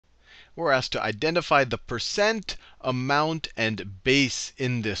we're asked to identify the percent, amount, and base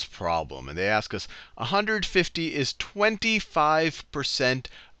in this problem. And they ask us 150 is 25%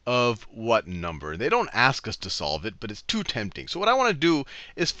 of what number? They don't ask us to solve it, but it's too tempting. So what I want to do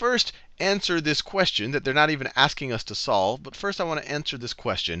is first answer this question that they're not even asking us to solve. But first I want to answer this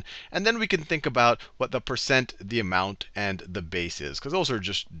question, and then we can think about what the percent, the amount, and the base is. Because those are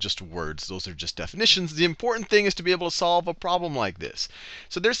just words. Those are just definitions. The important thing is to be able to solve a problem like this.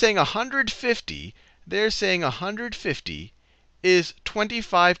 So they're saying 150. They're saying 150 is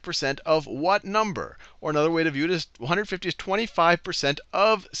 25% of what number? Or another way to view it is 150 is 25%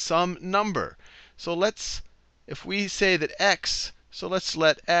 of some number. So if we say that x, so let's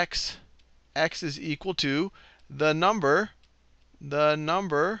let x is equal to the number that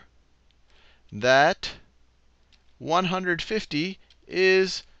 150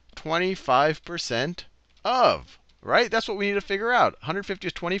 is 25% of. Right? That's what we need to figure out. 150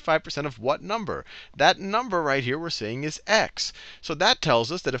 is 25% of what number? That number right here we're saying is x. So that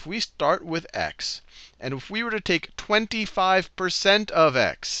tells us that if we start with x, and if we were to take 25% of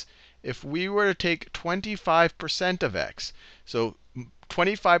x, if we were to take 25% of x, so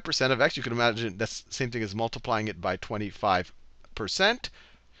 25% of x, you can imagine that's the same thing as multiplying it by 25%,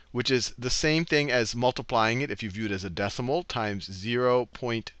 which is the same thing as multiplying it, if you view it as a decimal, times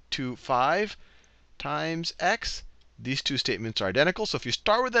 0.25 times x. These two statements are identical. So if you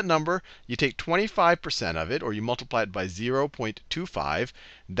start with that number, you take 25% of it, or you multiply it by 0.25,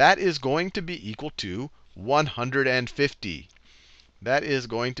 that is going to be equal to 150. That is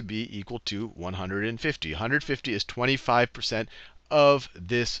going to be equal to 150. 150 is 25% of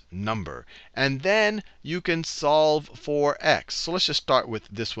this number. And then you can solve for x. So let's just start with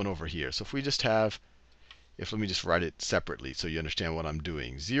this one over here. So if we just have, let me just write it separately so you understand what I'm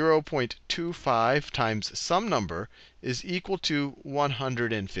doing. 0.25 times some number is equal to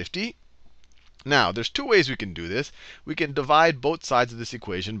 150. Now, there's two ways we can do this. We can divide both sides of this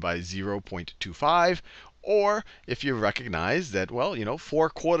equation by 0.25. Or if you recognize that, well, 4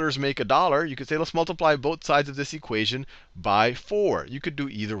 quarters make a dollar, you could say, let's multiply both sides of this equation by 4. You could do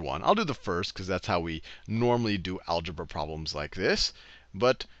either one. I'll do the first, because that's how we normally do algebra problems like this.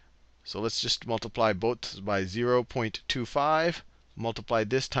 So let's just multiply both by 0.25. Multiply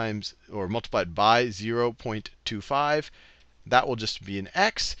this times, or multiply it by 0.25. That will just be an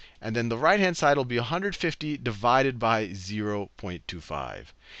x. And then the right-hand side will be 150 divided by 0.25.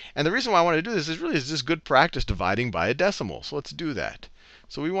 And the reason why I want to do this is really just good practice dividing by a decimal. So let's do that.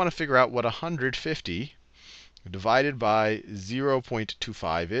 So we want to figure out what 150 divided by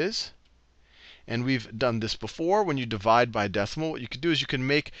 0.25 is. And we've done this before. When you divide by a decimal, what you can do is you can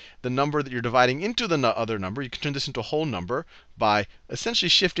make the number that you're dividing into the other number. You can turn this into a whole number by essentially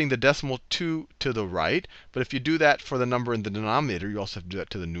shifting the decimal 2 to the right. But if you do that for the number in the denominator, you also have to do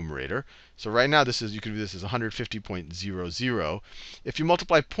that to the numerator. So right now, you can do this as 150.00. If you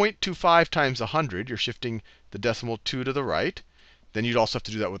multiply 0.25 times 100, you're shifting the decimal 2 to the right. Then you'd also have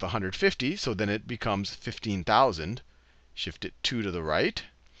to do that with 150. So then it becomes 15,000. Shift it 2 to the right.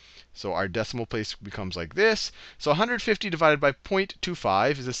 So our decimal place becomes like this. So 150 divided by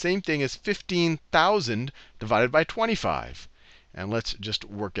 0.25 is the same thing as 15,000 divided by 25. And let's just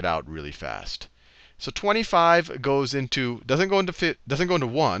work it out really fast. So 25 doesn't go into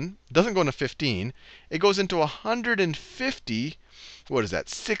 1, doesn't go into 15. It goes into 150. What is that?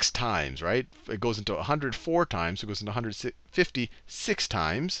 6 times, right? It goes into 104 times. So it goes into 150 6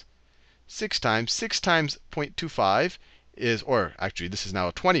 times. 6 times 0.25 is, or actually, this is now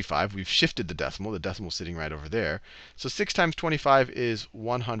a 25. We've shifted the decimal. The decimal's sitting right over there. So 6 times 25 is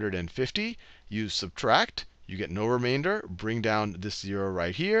 150. You subtract. You get no remainder. Bring down this 0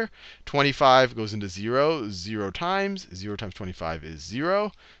 right here. 25 goes into 0 times. 0 times 25 is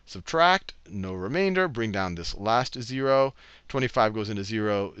 0. Subtract. No remainder. Bring down this last 0. 25 goes into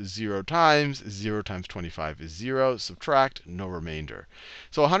 0 times. 0 times 25 is 0. Subtract. No remainder.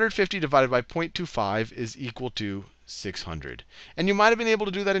 So 150 divided by 0.25 is equal to 600. And you might have been able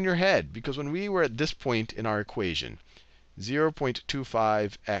to do that in your head, because when we were at this point in our equation,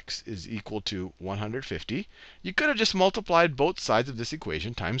 0.25x is equal to 150, you could have just multiplied both sides of this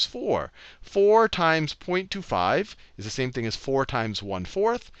equation times 4. 4 times 0.25 is the same thing as 4 times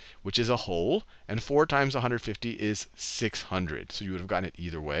 1/4, which is a whole. And 4 times 150 is 600. So you would have gotten it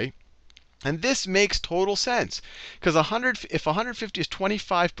either way. And this makes total sense, because if 150 is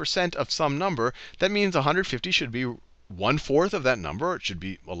 25% of some number, that means 150 should be 1/4 of that number. It should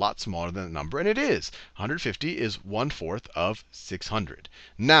be a lot smaller than that number, and it is. 150 is 1/4 of 600.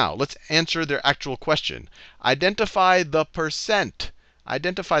 Now, let's answer their actual question. Identify the percent.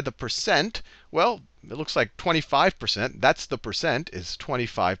 Identify the percent. Well, it looks like 25%. That's the percent, is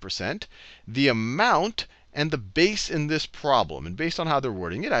 25%. The amount and the base in this problem. And based on how they're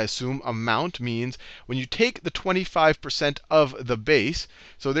wording it, I assume amount means when you take the 25% of the base.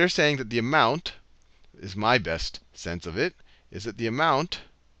 So they're saying that the amount, is my best sense of it, is that the amount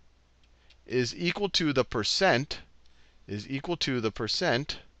is equal to the percent,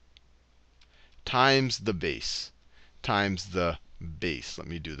 times the base, Let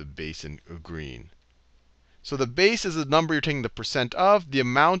me do the base in green. So the base is the number you're taking the percent of. The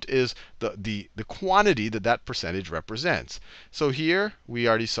amount is the quantity that that percentage represents. So here we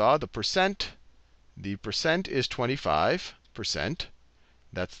already saw the percent. The percent is 25%.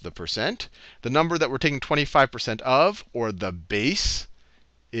 That's the percent. The number that we're taking 25% of, or the base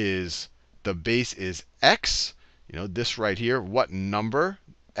is x. This right here, what number?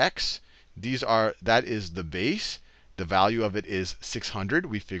 X. That is the base. The value of it is 600.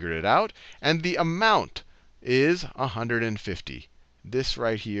 We figured it out. And the amount is 150. This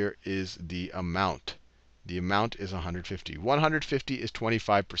right here is the amount. The amount is 150. 150 is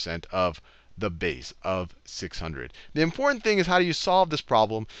 25% of the base of 600. The important thing is, how do you solve this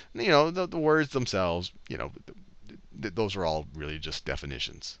problem? The words themselves, those are all really just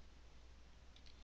definitions.